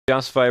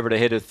just favourite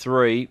ahead of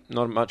 3.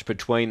 Not much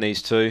between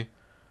these two.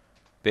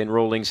 Ben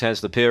Rawlings has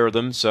the pair of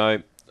them,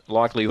 so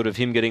likelihood of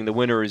him getting the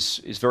winner is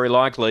very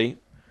likely,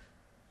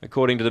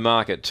 according to the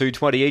market.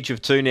 220 each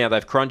of 2 now.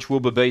 They've crunched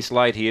Wilburbeast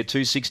late here.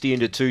 260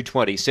 into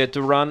 220. Set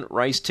to run.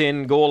 Race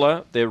 10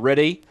 Gawler. They're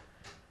ready.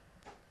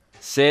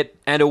 Set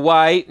and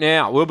away.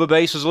 Now,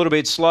 Wilburbeast was a little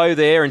bit slow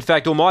there. In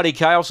fact, Almighty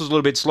Chaos was a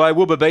little bit slow.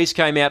 Wilburbeast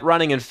came out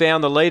running and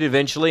found the lead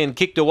eventually and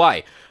kicked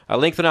away. A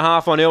length and a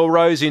half on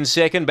Elrose in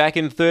second. Back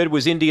in third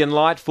was Indian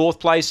Light. Fourth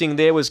placing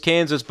there was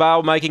Kansas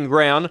Bale making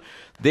ground.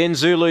 Then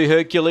Zulu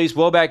Hercules,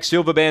 well back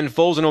Silverband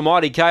Falls and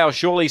Almighty Chaos.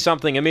 Surely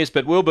something amiss,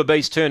 but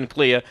Wilburbeast turned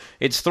clear.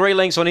 It's 3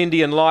 lengths on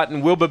Indian Light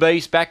and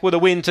Wilburbeast back with a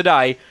win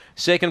today.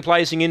 Second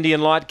placing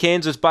Indian Light,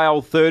 Kansas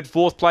Bale third.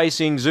 Fourth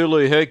placing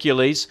Zulu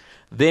Hercules.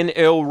 Then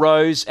El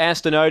Rose,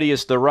 Aston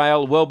Odious the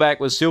rail, well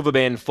back was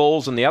Silverband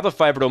Falls, and the other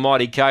favourite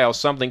Almighty Chaos,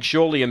 something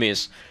surely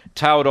amiss,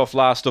 tailed off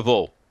last of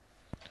all.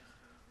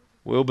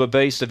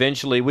 Wilburbeast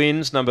eventually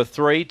wins, number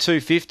 3,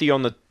 250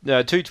 on the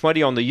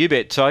 220 on the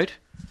U-Bet tote,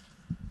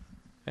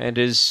 and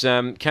has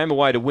came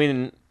away to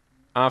win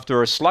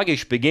after a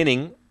sluggish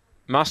beginning,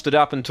 mustered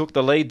up and took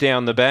the lead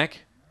down the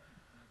back.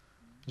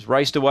 Was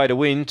raced away to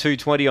win,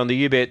 220 on the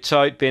U-Bet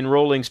tote. Ben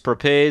Rawlings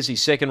prepares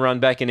his second run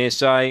back in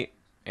SA.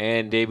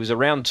 And he was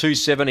around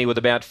 270 with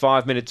about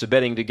 5 minutes of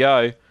betting to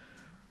go.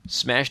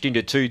 Smashed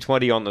into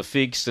 220 on the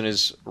fix and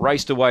has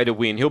raced away to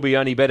win. He'll be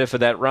only better for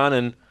that run,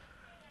 and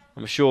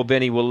I'm sure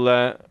Benny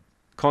will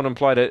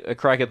contemplate a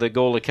crack at the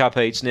Gawler Cup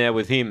heats now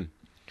with him.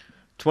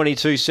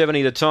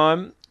 22.70 the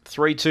time,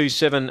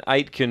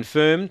 3.278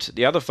 confirmed.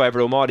 The other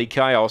favourite, Almighty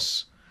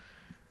Chaos,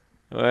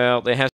 well, there has